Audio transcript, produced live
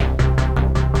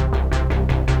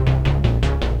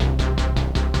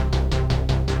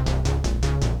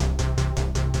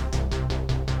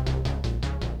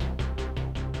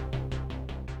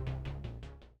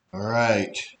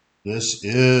This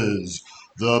is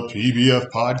the PBF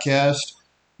podcast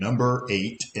number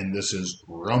 8, and this is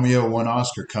Romeo 1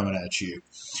 Oscar coming at you.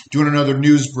 Doing another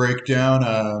news breakdown.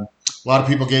 A lot of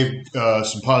people gave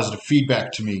some positive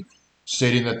feedback to me,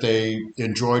 stating that they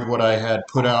enjoyed what I had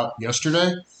put out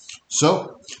yesterday.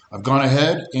 So I've gone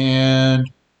ahead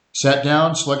and sat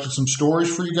down, selected some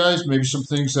stories for you guys, maybe some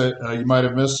things that you might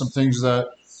have missed, some things that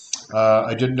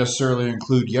I didn't necessarily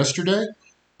include yesterday.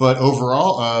 But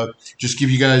overall, just give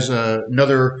you guys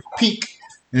another peek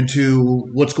into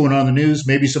what's going on in the news.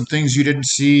 Maybe some things you didn't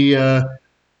see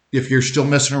if you're still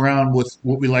messing around with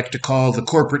what we like to call the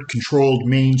corporate controlled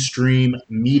mainstream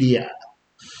media.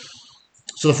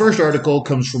 So the first article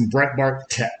comes from Breitbart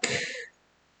Tech.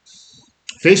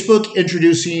 Facebook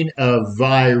introducing a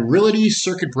virility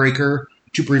circuit breaker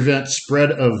to prevent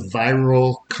spread of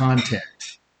viral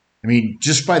content. I mean,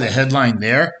 just by the headline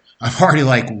there, I'm already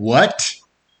like, what?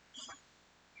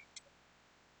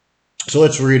 So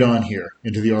let's read on here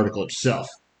into the article itself.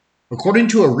 According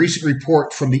to a recent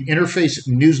report from the Interface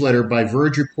newsletter by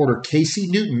Verge reporter Casey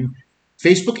Newton,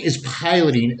 Facebook is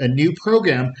piloting a new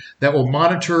program that will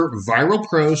monitor viral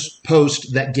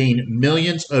posts that gain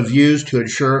millions of views to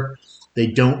ensure they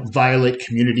don't violate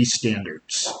community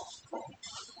standards.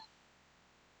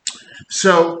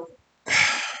 So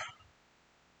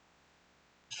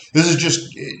this is just,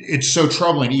 it's so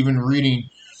troubling even reading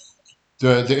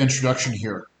the introduction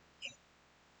here.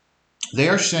 They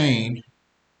are saying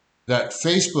that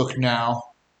Facebook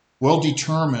now will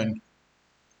determine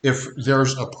if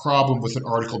there's a problem with an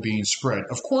article being spread.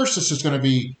 Of course, this is going to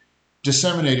be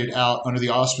disseminated out under the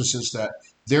auspices that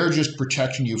they're just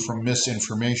protecting you from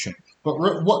misinformation. But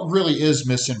what really is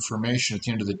misinformation at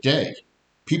the end of the day?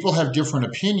 People have different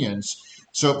opinions,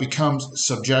 so it becomes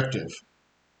subjective,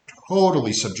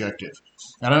 totally subjective.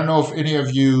 And I don't know if any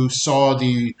of you saw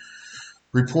the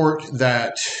report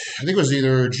that I think it was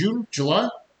either June, July,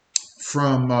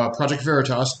 from Project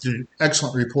Veritas, did an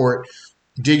excellent report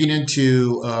digging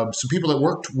into some people that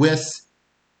worked with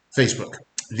Facebook.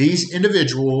 These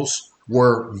individuals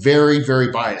were very,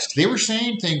 very biased. They were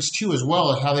saying things too as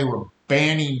well as how they were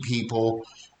banning people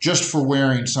just for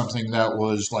wearing something that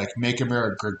was like "Make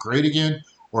America Great Again"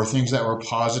 or things that were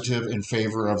positive in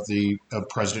favor of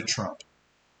President Trump.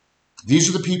 These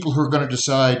are the people who are going to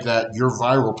decide that your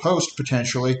viral post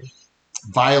potentially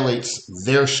violates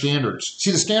their standards.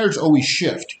 See, the standards always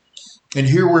shift. And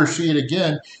here we're seeing it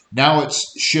again. Now it's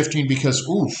shifting because,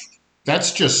 oof,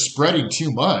 that's just spreading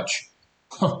too much.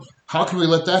 How can we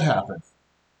let that happen?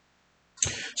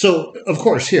 So, of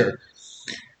course, here,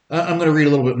 I'm going to read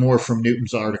a little bit more from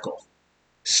Newton's article.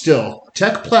 Still,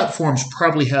 tech platforms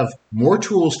probably have more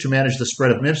tools to manage the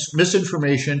spread of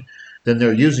misinformation than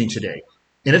they're using today.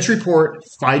 In its report,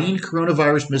 Fighting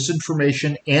Coronavirus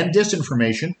Misinformation and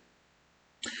Disinformation,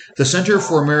 the Center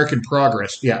for American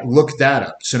Progress, look that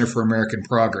up, Center for American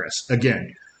Progress.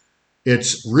 Again,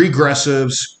 it's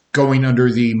regressives going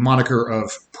under the moniker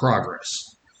of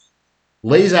progress.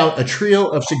 Lays out a trio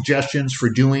of suggestions for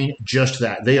doing just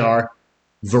that. They are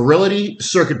virility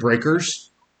circuit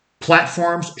breakers.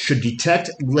 Platforms should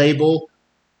detect, label,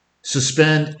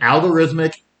 suspend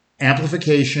algorithmic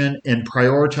amplification, and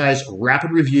prioritize rapid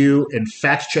review and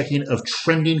fact-checking of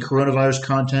trending coronavirus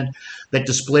content that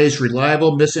displays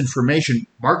reliable misinformation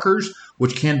markers,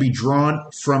 which can be drawn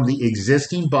from the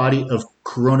existing body of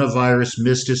coronavirus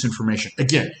disinformation.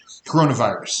 Again,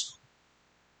 coronavirus.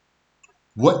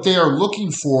 What they are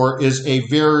looking for is a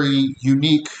very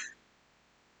unique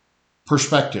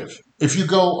perspective. If you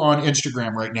go on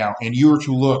Instagram right now and you were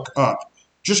to look up,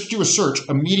 just do a search.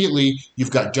 Immediately,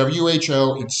 you've got WHO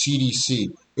and CDC.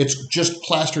 It's just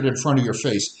plastered in front of your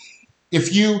face.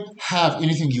 If you have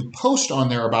anything you post on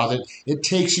there about it, it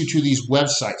takes you to these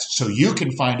websites so you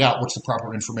can find out what's the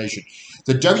proper information.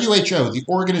 The WHO, the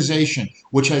organization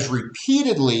which has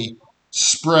repeatedly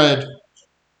spread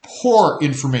poor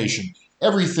information,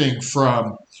 everything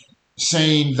from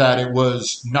saying that it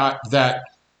was not that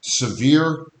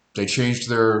severe. They changed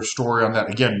their story on that.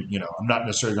 Again, I'm not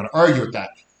necessarily going to argue with that.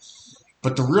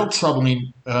 But the real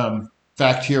troubling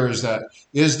fact here is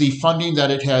the funding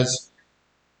that it has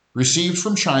received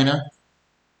from China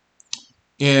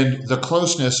and the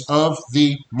closeness of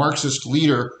the Marxist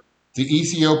leader, the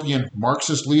Ethiopian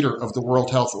Marxist leader of the World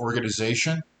Health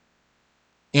Organization,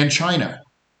 and China.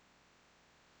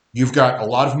 You've got a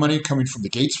lot of money coming from the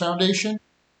Gates Foundation,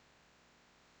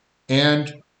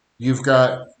 and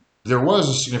there was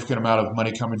a significant amount of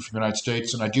money coming from the United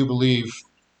States, and I do believe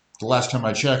the last time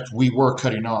I checked, we were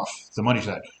cutting off the money to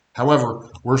that. However,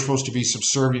 we're supposed to be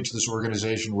subservient to this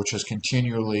organization, which has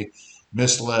continually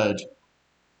misled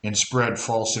and spread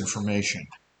false information.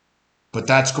 But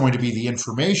that's going to be the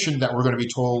information that we're going to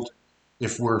be told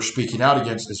if we're speaking out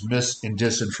against is mis and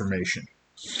disinformation.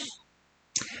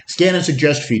 Scan and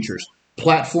suggest features.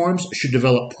 Platforms should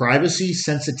develop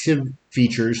privacy-sensitive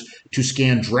features to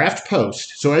scan draft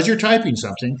posts. So as you're typing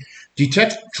something,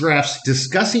 detect drafts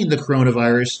discussing the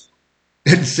coronavirus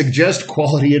and suggest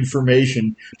quality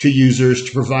information to users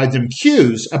to provide them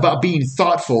cues about being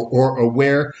thoughtful or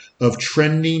aware of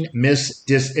trending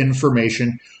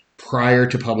disinformation prior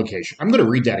to publication. I'm going to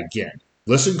read that again.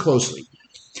 Listen closely.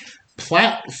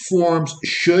 Platforms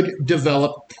should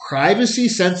develop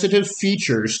privacy-sensitive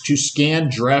features to scan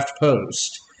draft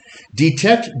posts,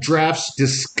 detect drafts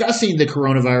discussing the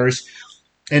coronavirus,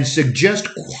 and suggest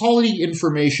quality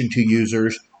information to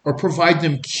users or provide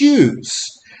them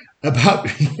cues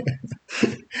about.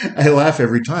 I laugh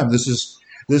every time. This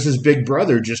is Big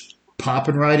Brother just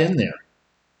popping right in there.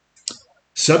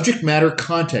 Subject matter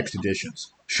context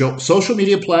editions. Social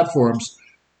media platforms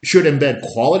should embed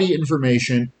quality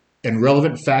information and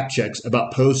relevant fact checks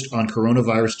about posts on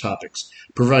coronavirus topics.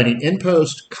 Providing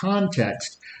in-post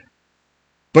context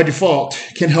by default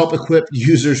can help equip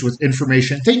users with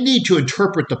information they need to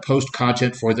interpret the post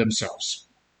content for themselves.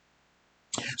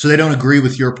 So they don't agree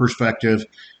with your perspective.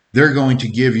 They're going to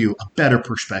give you a better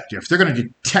perspective. They're going to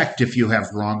detect if you have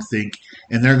wrongthink,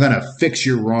 and they're going to fix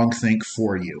your wrongthink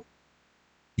for you.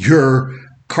 Your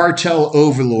cartel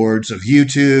overlords of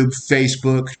YouTube,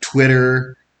 Facebook,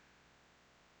 Twitter,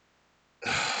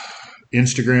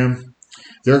 Instagram,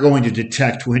 they're going to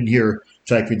detect when you're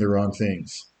typing the wrong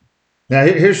things. Now,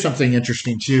 here's something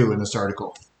interesting, too, in this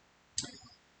article.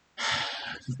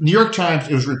 New York Times,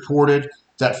 it was reported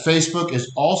that Facebook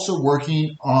is also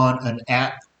working on an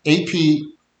app, AP,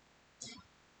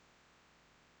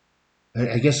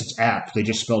 I guess it's app. They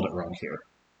just spelled it wrong here.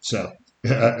 So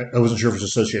I wasn't sure if it was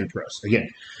Associated Press. Again,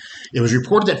 it was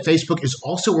reported that Facebook is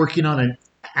also working on an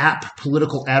app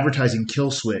political advertising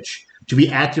kill switch to be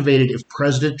activated if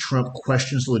President Trump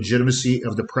questions the legitimacy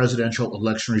of the presidential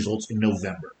election results in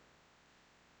November.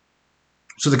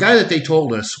 So the guy that they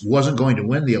told us wasn't going to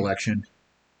win the election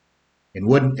and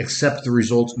wouldn't accept the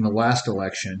results in the last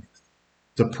election,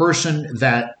 the person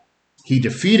that he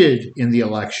defeated in the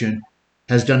election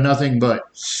has done nothing but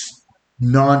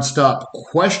nonstop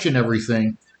question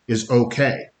everything is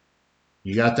okay.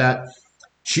 You got that?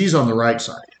 She's on the right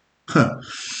side.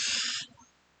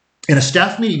 In a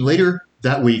staff meeting later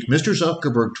that week, Mr.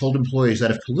 Zuckerberg told employees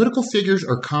that if political figures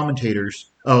or commentators,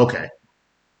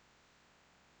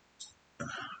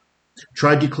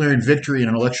 tried declaring victory in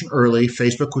an election early,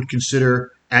 Facebook would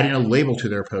consider adding a label to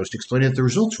their post, explaining that the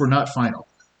results were not final.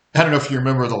 I don't know if you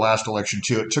remember the last election,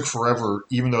 too. It took forever,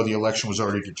 even though the election was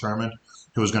already determined,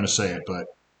 who was going to say it. But,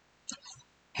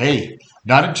 hey,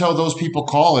 not until those people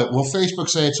call it will Facebook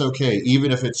say it's okay,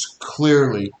 even if it's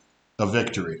clearly a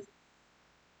victory.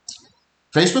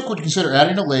 Facebook would consider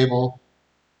adding a label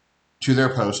to their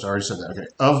post. I already said that. Okay.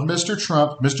 Of Mr.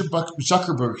 Trump, Mr.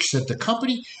 Zuckerberg said the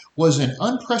company was in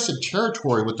unprecedented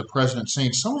territory with the president,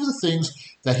 saying some of the things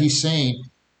that he's saying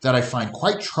that I find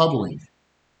quite troubling.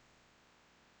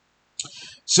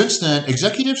 Since then,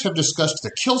 executives have discussed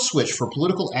the kill switch for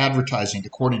political advertising,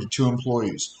 according to two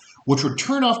employees, which would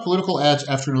turn off political ads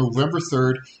after November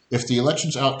 3rd if the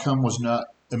election's outcome was not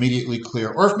immediately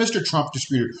clear, or if Mr. Trump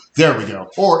disputed, there we go,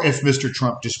 or if Mr.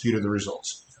 Trump disputed the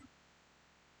results.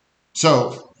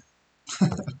 So,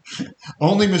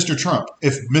 only Mr. Trump.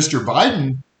 If Mr.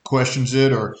 Biden questions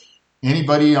it, or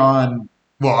anybody on,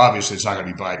 well, obviously it's not going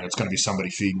to be Biden, it's going to be somebody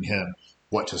feeding him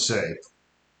what to say.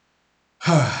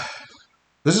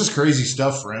 This is crazy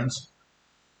stuff, friends.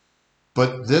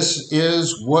 But this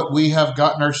is what we have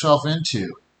gotten ourselves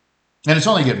into. And it's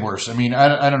only getting worse. I mean,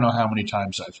 I don't know how many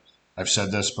times I've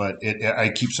said this, but I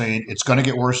keep saying it's going to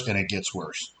get worse, and it gets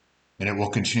worse. And it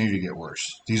will continue to get worse.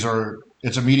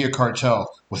 It's a media cartel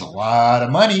with a lot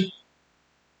of money.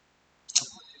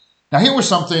 Now, here was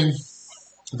something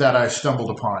that I stumbled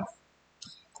upon.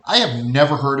 I have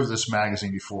never heard of this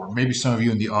magazine before. Maybe some of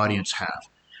you in the audience have.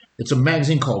 It's a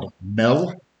magazine called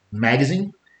Mel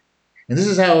Magazine. And this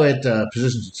is how it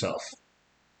positions itself.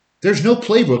 There's no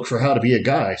playbook for how to be a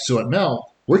guy, so at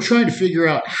Mel, we're trying to figure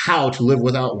out how to live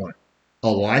without one. A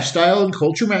lifestyle and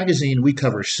culture magazine, we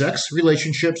cover sex,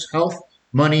 relationships, health,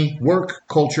 money, work,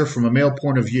 culture from a male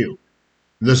point of view.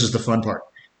 This is the fun part.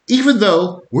 Even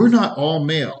though we're not all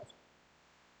male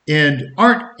and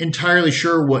aren't entirely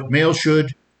sure what male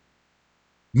should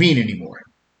mean anymore.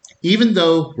 Even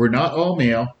though we're not all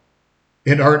male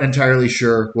and aren't entirely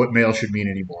sure what male should mean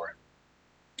anymore.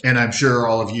 And I'm sure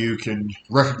all of you can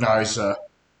recognize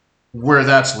where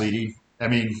that's leading. I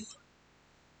mean,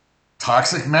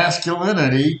 toxic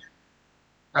masculinity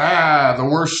the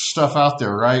worst stuff out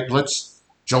there, right?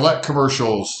 Gillette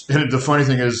commercials. And the funny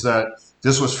thing is that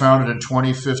this was founded in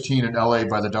 2015 in LA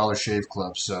by the Dollar Shave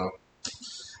Club. So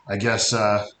I guess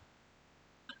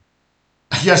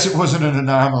it wasn't an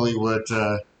anomaly what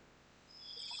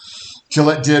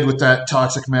Gillette did with that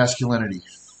toxic masculinity.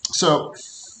 So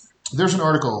there's an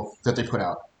article that they put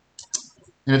out,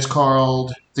 and it's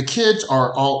called "The Kids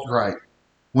Are Alt-Right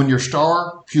When Your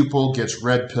Star Pupil Gets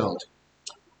Red-Pilled."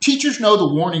 Teachers know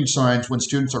the warning signs when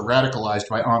students are radicalized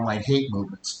by online hate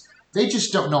movements. They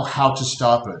just don't know how to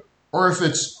stop it, or if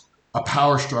it's a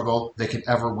power struggle they can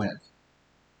ever win.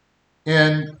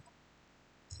 And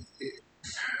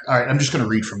all right, I'm just going to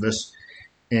read from this,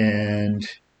 and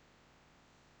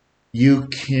you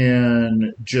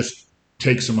can just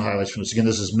take some highlights from this. Again,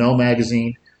 this is Mel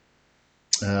Magazine.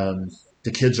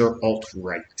 The kids are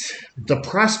alt-right. The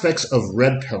prospects of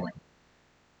red pilling,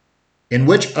 in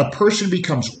which a person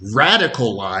becomes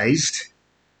radicalized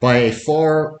by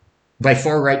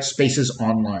far-right spaces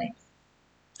online,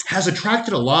 has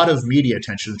attracted a lot of media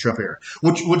attention in the Trump era.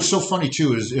 What's so funny,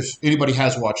 too, is if anybody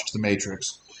has watched The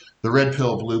Matrix, the red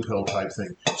pill, blue pill type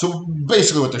thing. So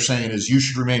basically what they're saying is you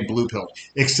should remain blue pilled.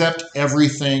 Accept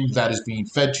everything that is being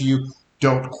fed to you.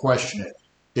 Don't question it.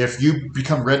 If you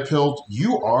become red pilled,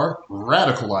 you are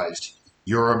radicalized.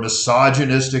 You're a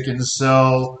misogynistic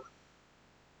incel,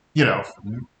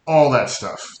 all that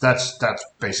stuff. That's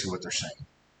basically what they're saying.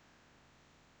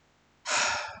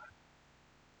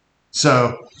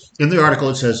 So in the article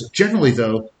it says, generally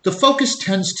though, the focus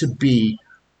tends to be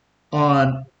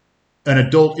on an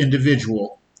adult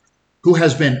individual who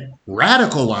has been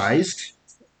radicalized,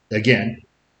 again,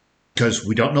 because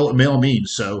we don't know what male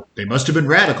means, so they must have been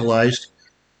radicalized,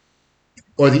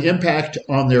 or the impact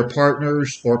on their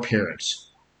partners or parents.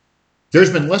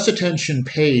 There's been less attention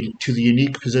paid to the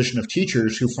unique position of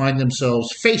teachers who find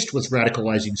themselves faced with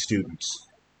radicalizing students.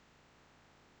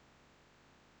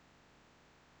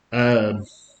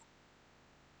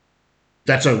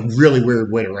 That's a really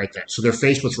weird way to write that. So they're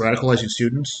faced with radicalizing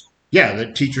students? Yeah,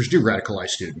 the teachers do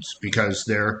radicalize students because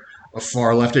they're a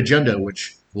far left agenda,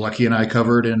 which Lucky and I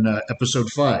covered in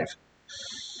episode 5.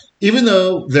 Even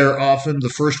though they're often the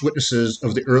first witnesses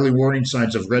of the early warning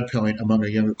signs of red pilling among a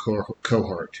younger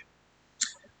cohort.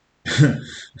 And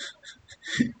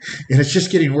it's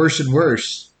just getting worse and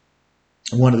worse.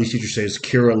 One of these teachers says,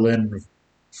 Kira Lynn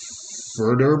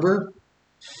Ferderber.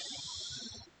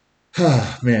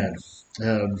 Man.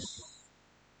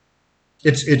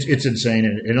 It's insane,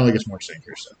 and it only gets more insane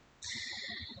here. So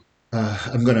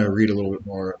I'm going to read a little bit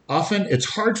more. Often, it's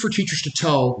hard for teachers to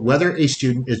tell whether a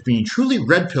student is being truly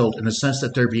red-pilled in the sense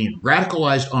that they're being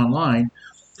radicalized online,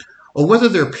 or whether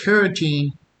they're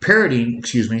parroting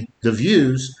the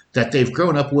views that they've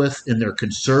grown up with in their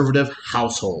conservative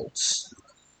households.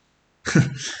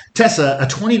 Tessa, a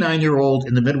 29-year-old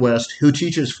in the Midwest who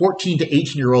teaches 14 to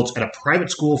 18-year-olds at a private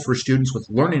school for students with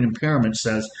learning impairment,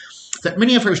 says that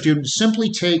many of her students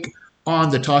simply take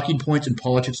on the talking points and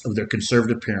politics of their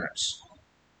conservative parents.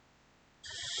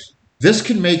 This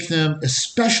can make them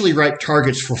especially ripe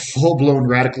targets for full-blown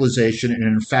radicalization and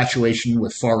infatuation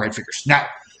with far-right figures. Now,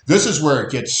 this is where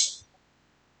it gets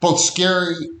both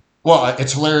scary, well,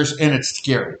 it's hilarious and it's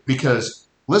scary, because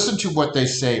listen to what they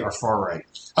say are far-right.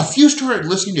 A few started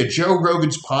listening to Joe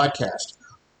Rogan's podcast,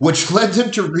 which led them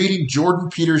to reading Jordan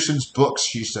Peterson's books,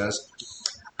 she says.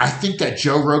 I think that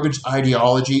Joe Rogan's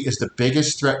ideology is the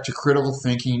biggest threat to critical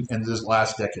thinking in this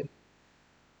last decade.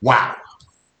 Wow.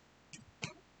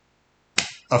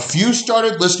 A few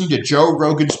started listening to Joe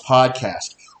Rogan's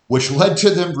podcast, which led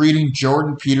to them reading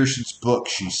Jordan Peterson's book,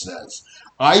 she says.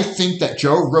 I think that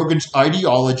Joe Rogan's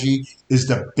ideology is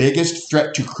the biggest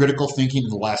threat to critical thinking in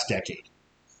the last decade.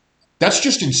 That's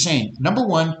just insane. Number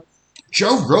one,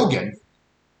 Joe Rogan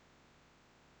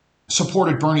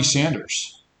supported Bernie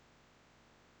Sanders.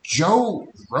 Joe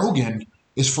Rogan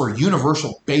is for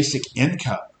universal basic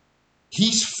income.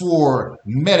 He's for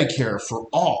Medicare for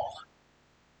all.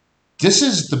 This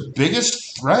is the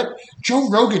biggest threat. Joe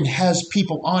Rogan has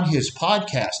people on his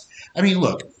podcast. I mean,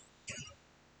 look,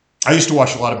 I used to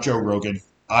watch a lot of Joe Rogan.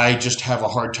 I just have a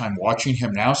hard time watching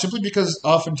him now simply because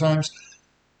oftentimes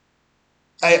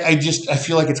I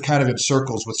feel like it's kind of in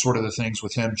circles with sort of the things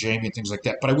with him, Jamie, and things like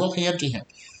that. But I will hand to him.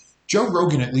 Joe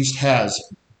Rogan at least has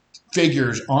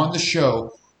figures on the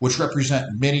show which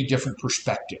represent many different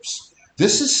perspectives.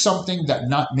 This is something that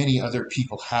not many other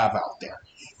people have out there.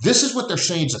 This is what they're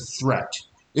saying is a threat.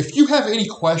 If you have any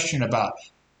question about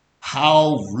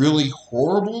how really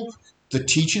horrible the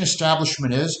teaching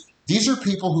establishment is, these are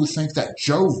people who think that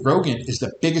Joe Rogan is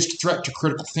the biggest threat to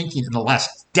critical thinking in the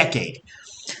last decade.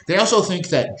 They also think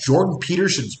that Jordan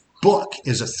Peterson's book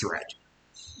is a threat.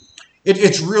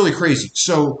 It's really crazy.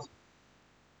 So,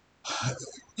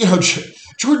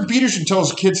 Jordan Peterson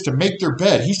tells kids to make their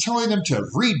bed. He's telling them to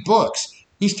read books.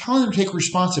 He's telling them to take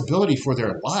responsibility for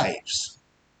their lives.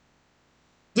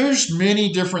 There's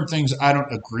many different things I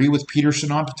don't agree with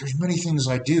Peterson on, but there's many things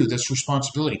I do. This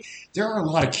responsibility. There are a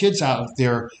lot of kids out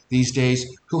there these days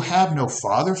who have no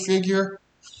father figure.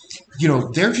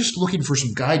 They're just looking for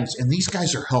some guidance, and these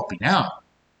guys are helping out.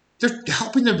 They're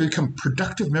helping them become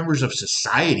productive members of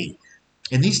society.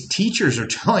 And these teachers are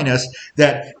telling us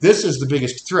that this is the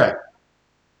biggest threat.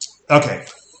 Okay,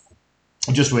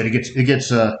 just wait. It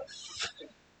gets a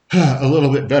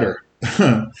little bit better.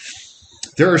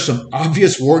 There are some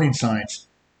obvious warning signs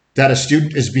that a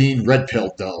student is being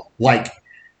red-pilled, though, like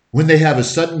when they have a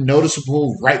sudden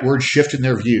noticeable rightward shift in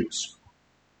their views.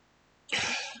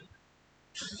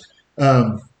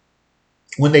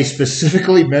 When they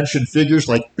specifically mention figures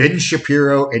like Ben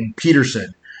Shapiro and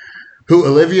Peterson, who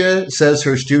Olivia says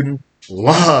her student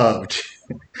loved,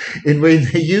 and when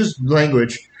they use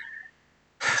language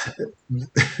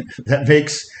that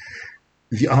makes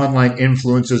the online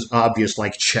influences obvious,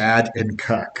 like Chad and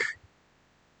Cuck.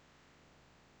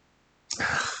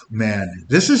 Man,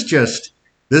 this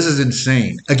is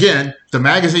insane. Again, the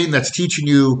magazine that's teaching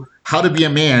you how to be a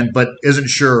man but isn't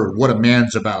sure what a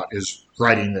man's about is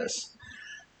writing this.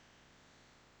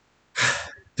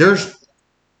 There's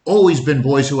always been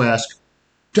boys who ask,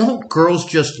 don't girls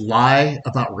just lie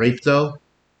about rape, though?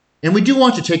 And we do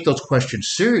want to take those questions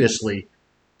seriously,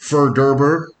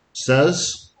 Furderberg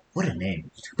says. What a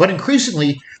name. But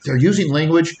increasingly, they're using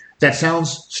language that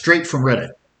sounds straight from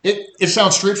Reddit. It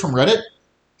sounds straight from Reddit?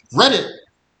 Reddit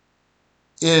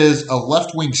is a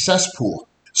left-wing cesspool.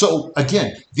 So,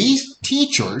 again, these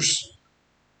teachers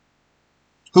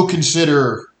who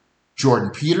consider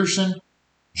Jordan Peterson,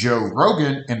 Joe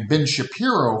Rogan, and Ben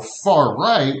Shapiro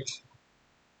far-right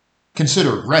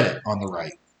consider Reddit on the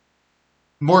right.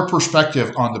 More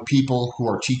perspective on the people who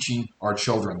are teaching our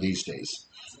children these days.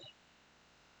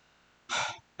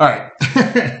 All right.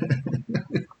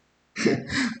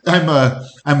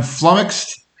 I'm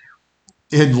flummoxed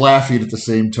and laughing at the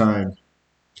same time.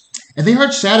 And they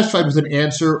aren't satisfied with an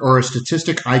answer or a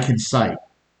statistic I can cite.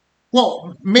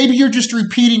 Well, maybe you're just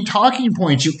repeating talking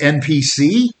points, you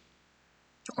NPC.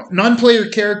 Non-player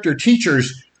character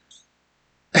teachers,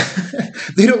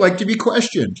 they don't like to be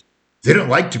questioned. They don't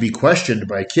like to be questioned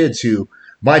by kids who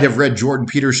might have read Jordan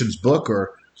Peterson's book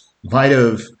or might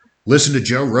have listened to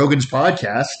Joe Rogan's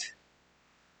podcast.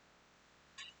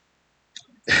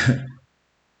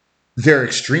 They're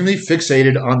extremely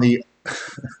fixated on the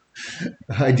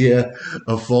idea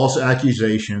of false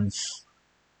accusations.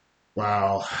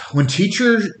 Wow. When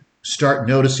teachers start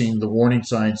noticing the warning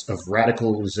signs of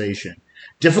radicalization,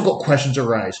 difficult questions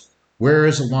arise. Where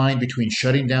is the line between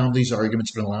shutting down these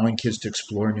arguments and allowing kids to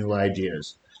explore new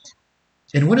ideas?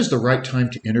 And when is the right time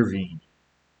to intervene?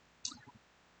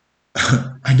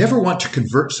 I never want to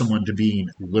convert someone to being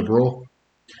liberal,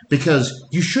 because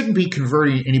you shouldn't be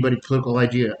converting anybody's political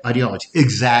ideology.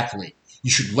 Exactly.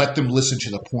 You should let them listen to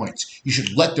the points. You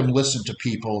should let them listen to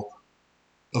people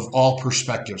of all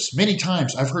perspectives. Many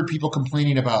times I've heard people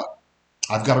complaining about,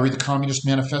 I've got to read the Communist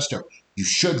Manifesto. You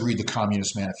should read the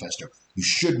Communist Manifesto. You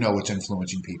should know what's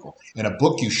influencing people. And a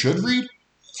book you should read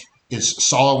is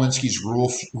Saul Alinsky's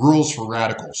Rules for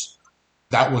Radicals.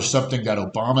 That was something that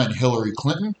Obama and Hillary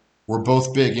Clinton were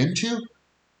both big into.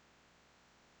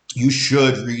 You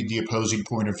should read the opposing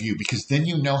point of view, because then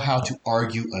you know how to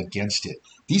argue against it.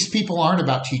 These people aren't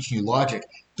about teaching you logic.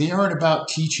 They aren't about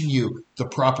teaching you the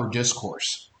proper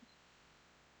discourse.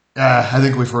 I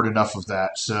think we've heard enough of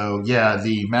that. So, yeah,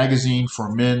 the magazine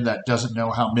for men that doesn't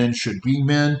know how men should be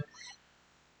men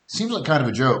seems like kind of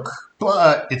a joke.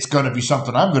 But it's going to be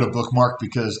something I'm going to bookmark,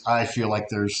 because I feel like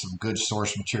there's some good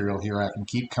source material here I can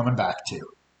keep coming back to.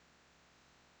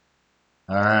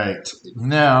 All right.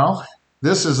 Now,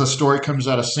 this is a story that comes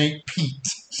out of St.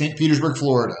 Petersburg,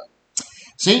 Florida.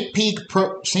 St. Pete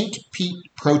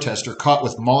protester caught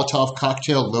with Molotov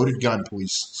cocktail loaded gun,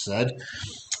 police said.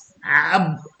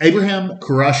 Abraham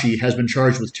Qureshi has been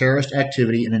charged with terrorist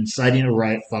activity and inciting a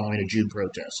riot following a June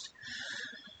protest.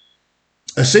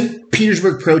 A St.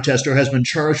 Petersburg protester has been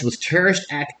charged with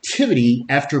terrorist activity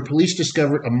after police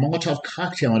discovered a Molotov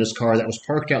cocktail in his car that was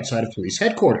parked outside of police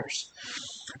headquarters.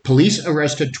 Police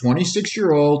arrested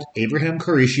 26-year-old Abraham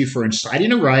Qureshi for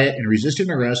inciting a riot and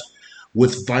resisting arrest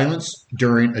with violence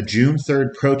during a June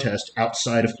 3rd protest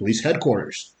outside of police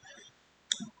headquarters.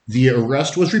 The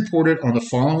arrest was reported on the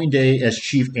following day as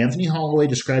Chief Anthony Holloway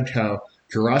described how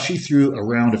Qureshi threw a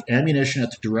round of ammunition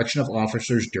at the direction of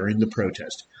officers during the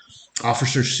protest.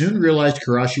 Officers soon realized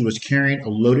Karashi was carrying a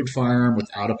loaded firearm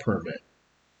without a permit.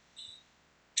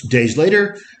 Days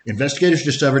later, investigators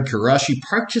discovered Karashi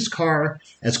parked his car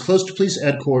as close to police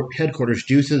headquarters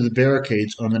due to the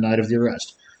barricades on the night of the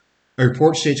arrest. A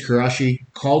report states Karashi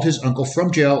called his uncle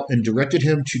from jail and directed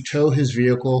him to tow his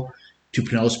vehicle to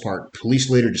Pinellas Park.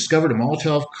 Police later discovered a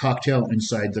Molotov cocktail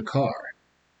inside the car.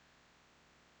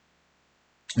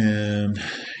 And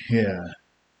yeah,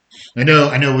 I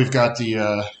know we've got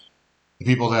the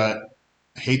people that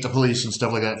hate the police and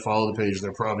stuff like that follow the page.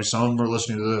 There probably some of them are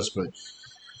listening to this, but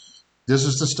this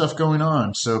is the stuff going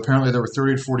on. So apparently there were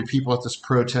 30 to 40 people at this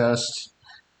protest.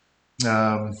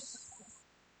 Um,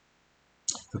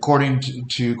 according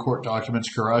to court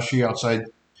documents, Karashi outside.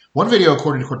 One video,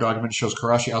 according to court documents, shows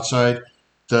Karashi outside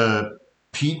the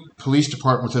police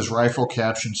department with his rifle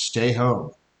captioned "Stay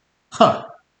home." Huh.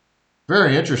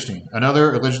 Very interesting.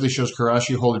 Another allegedly shows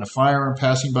Karashi holding a firearm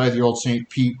passing by the old St.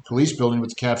 Pete police building with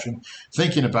the caption,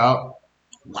 "Thinking about."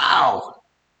 Wow.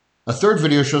 A third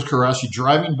video shows Karashi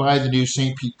driving by the new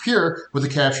St. Pete Pier with the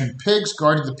caption, "Pigs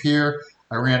guarding the pier.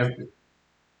 I ran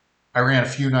a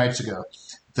few nights ago."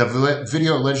 The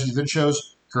video allegedly then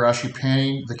shows Karashi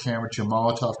panning the camera to a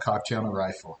Molotov cocktail and a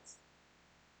rifle.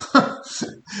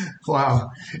 Wow.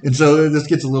 And so this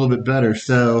gets a little bit better.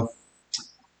 So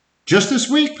just this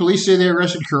week, police say they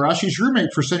arrested Karashi's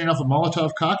roommate for setting off a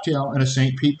Molotov cocktail in a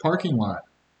St. Pete parking lot.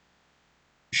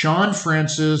 Sean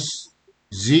Francis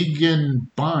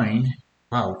Ziegenbein,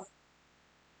 wow,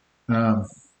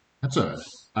 that's a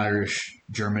Irish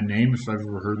German name if I've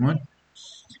ever heard one,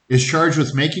 is charged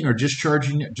with making or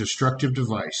discharging a destructive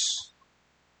device.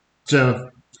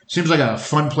 So, seems like a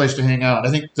fun place to hang out.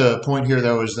 I think the point here,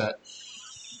 though, is that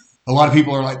a lot of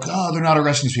people are like, oh, they're not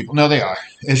arresting these people. No, they are.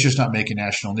 It's just not making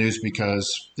national news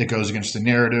because it goes against the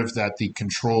narrative that the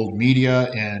controlled media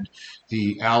and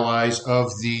the allies of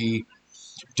the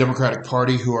Democratic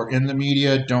Party who are in the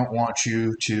media don't want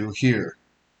you to hear.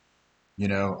 You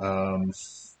know,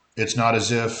 it's not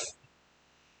as if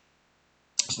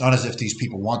these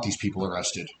people want these people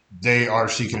arrested. They are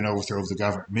seeking an overthrow of the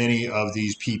government. Many of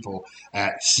these people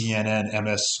at CNN,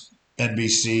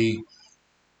 MSNBC,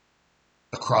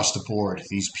 across the board,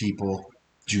 these people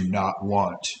do not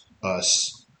want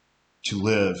us to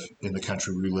live in the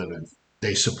country we live in.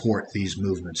 They support these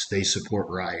movements. They support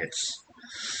riots.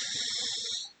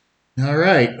 All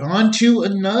right, on to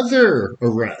another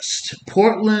arrest.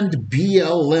 Portland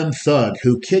BLM thug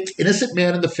who kicked innocent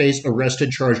man in the face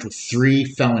arrested, charged with 3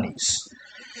 felonies.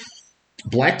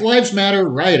 Black Lives Matter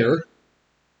writer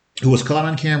who was caught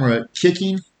on camera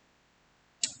kicking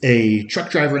a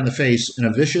truck driver in the face in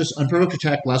a vicious, unprovoked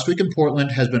attack last week in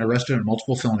Portland has been arrested on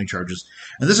multiple felony charges.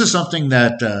 And this is something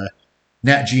that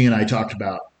Nat G and I talked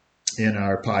about in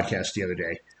our podcast the other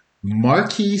day.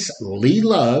 Marquise Lee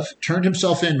Love turned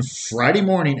himself in Friday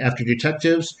morning after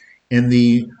detectives in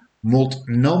the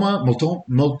Multnomah,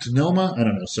 I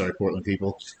don't know, sorry, Portland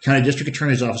people, County District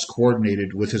Attorney's Office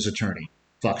coordinated with his attorney,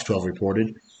 Fox 12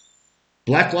 reported.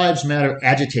 Black Lives Matter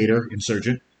agitator,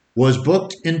 insurgent, was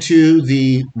booked into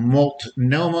the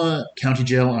Multnomah County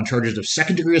Jail on charges of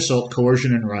second-degree assault,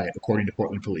 coercion, and riot, according to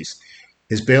Portland police.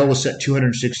 His bail was set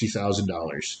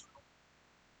 $260,000.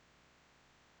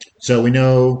 So we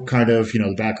know kind of,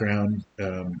 the background.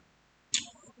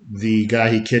 The guy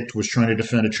he kicked was trying to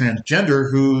defend a transgender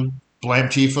who blamed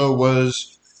Tifa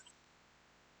was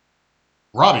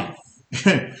robbing.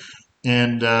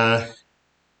 And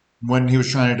when he was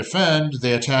trying to defend,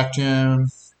 they attacked him.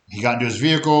 He got into his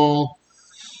vehicle.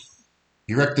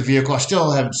 He wrecked the vehicle. I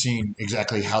still haven't seen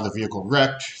exactly how the vehicle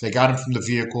wrecked. They got him from the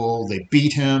vehicle. They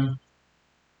beat him.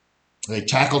 They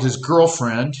tackled his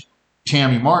girlfriend,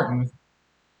 Tammy Martin.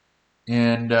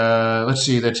 And let's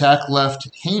see, the attack left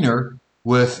Hayner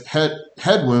with head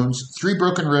wounds, 3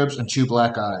 broken ribs, and 2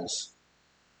 black eyes.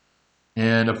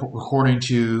 And according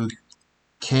to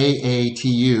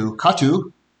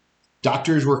Katu,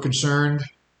 doctors were concerned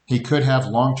he could have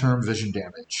long-term vision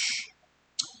damage.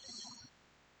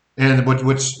 And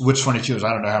what's funny too is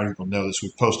I don't know how many people know this.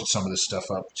 We've posted some of this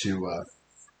stuff up to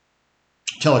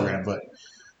Telegram, but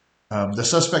the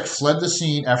suspect fled the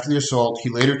scene after the assault. He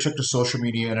later took to social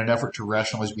media in an effort to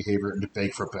rationalize behavior and to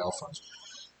beg for bail funds.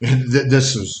 And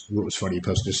this was what was funny. He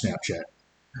posted a Snapchat.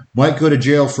 Might go to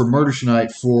jail for murder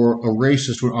tonight for a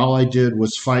racist when all I did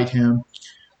was fight him.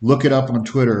 Look it up on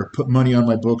Twitter. Put money on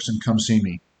my books and come see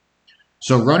me.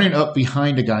 So running up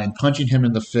behind a guy and punching him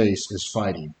in the face is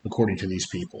fighting, according to these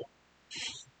people.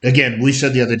 Again, we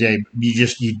said the other day,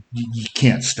 you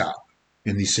can't stop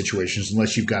in these situations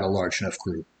unless you've got a large enough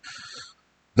group.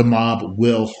 The mob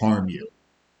will harm you.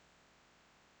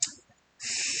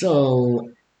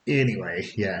 So, anyway,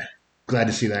 yeah. Glad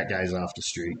to see that guy's off the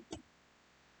street.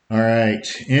 All right,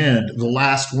 and the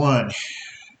last one,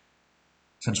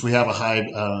 since we have a high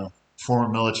former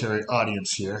military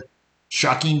audience here.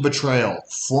 Shocking betrayal.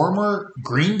 Former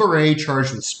Green Beret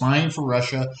charged with spying for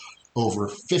Russia over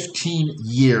 15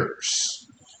 years.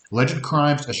 Alleged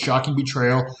crimes, a shocking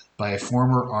betrayal by a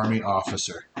former Army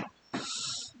officer.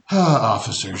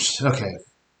 Officers. Okay.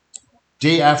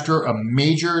 Day after a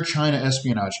major China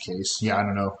espionage case. Yeah, I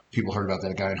don't know. People heard about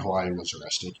that. A guy in Hawaii was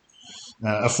arrested.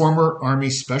 A former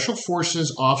Army Special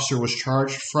Forces officer was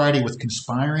charged Friday with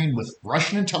conspiring with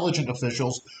Russian intelligence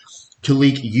officials to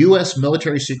leak U.S.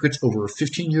 military secrets over a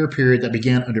 15-year period that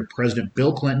began under President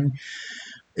Bill Clinton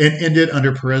and ended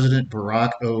under President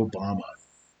Barack Obama.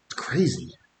 It's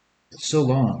crazy. It's so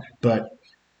long. But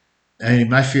I mean,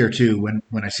 my fear, too,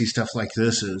 when I see stuff like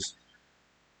this is,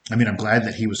 I mean, I'm glad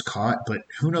that he was caught, but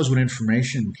who knows what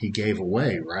information he gave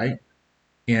away, right?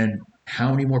 And how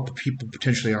many more people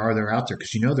potentially are there out there?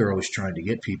 Because you know they're always trying to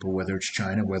get people, whether it's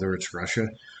China, whether it's Russia.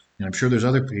 And I'm sure there's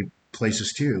other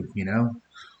places, too, you know?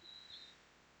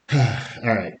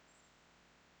 All right.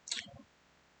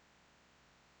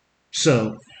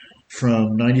 So,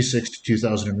 from 96 to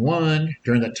 2001,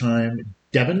 during that time,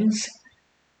 Devins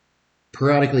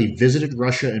periodically visited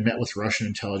Russia and met with Russian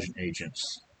intelligence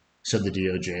agents, said the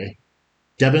DOJ.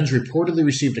 Devins reportedly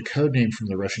received a code name from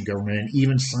the Russian government and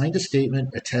even signed a statement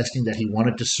attesting that he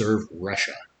wanted to serve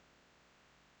Russia.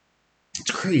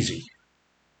 It's crazy.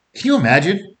 Can you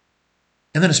imagine?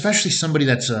 And then especially somebody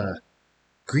that's a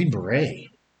Green Beret.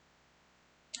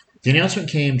 The announcement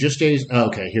came just days... Oh,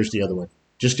 okay, here's the other one.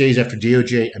 Just days after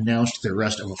DOJ announced the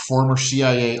arrest of a former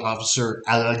CIA officer,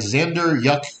 Alexander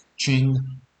Yuk Ching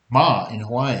Ma, in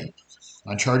Hawaii,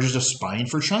 on charges of spying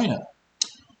for China.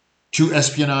 2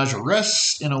 espionage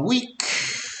arrests in a week.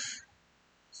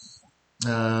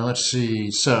 Let's see.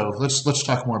 So let's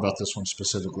talk more about this one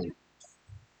specifically.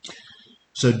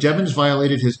 So Devins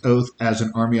violated his oath as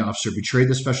an Army officer, betrayed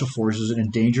the special forces, and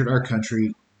endangered our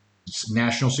country's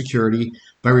national security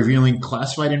by revealing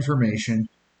classified information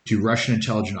to Russian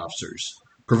intelligence officers,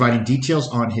 providing details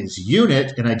on his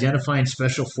unit, and identifying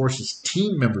special forces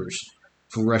team members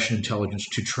for Russian intelligence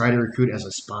to try to recruit as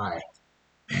a spy.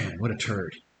 Man, what a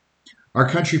turd. Our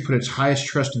country put its highest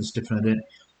trust in this defendant,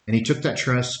 and he took that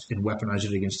trust and weaponized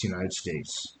it against the United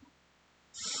States.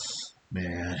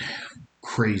 Man,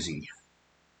 crazy.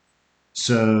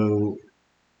 So,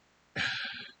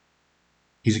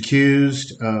 he's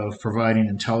accused of providing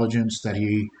intelligence that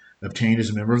he obtained as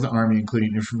a member of the Army,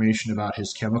 including information about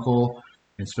his chemical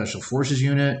and special forces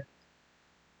unit.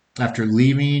 After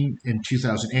leaving in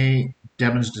 2008,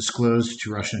 Devins disclosed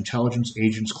to Russian intelligence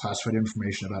agents classified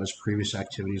information about his previous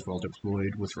activities while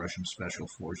deployed with Russian special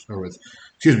forces,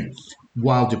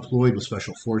 while deployed with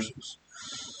special forces,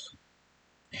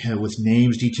 with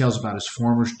names, details about his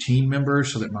former team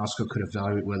members, so that Moscow could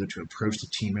evaluate whether to approach the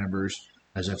team members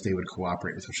as if they would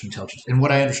cooperate with Russian intelligence. And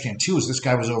what I understand too is this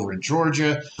guy was over in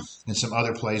Georgia and some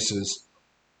other places.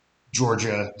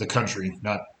 Georgia, the country,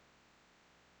 not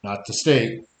the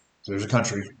state. There's a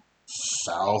country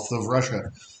south of Russia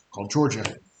called Georgia.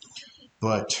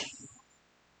 But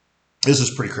this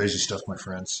is pretty crazy stuff, my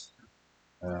friends.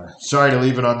 Sorry to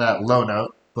leave it on that low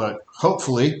note, but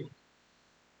hopefully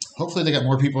they got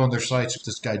more people on their sites if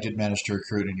this guy did manage to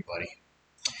recruit anybody.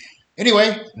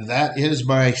 Anyway, that is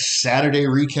my Saturday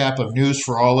recap of news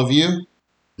for all of you.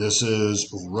 This is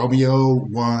Romeo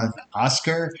 1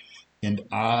 Oscar, and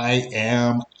I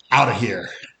am out of here.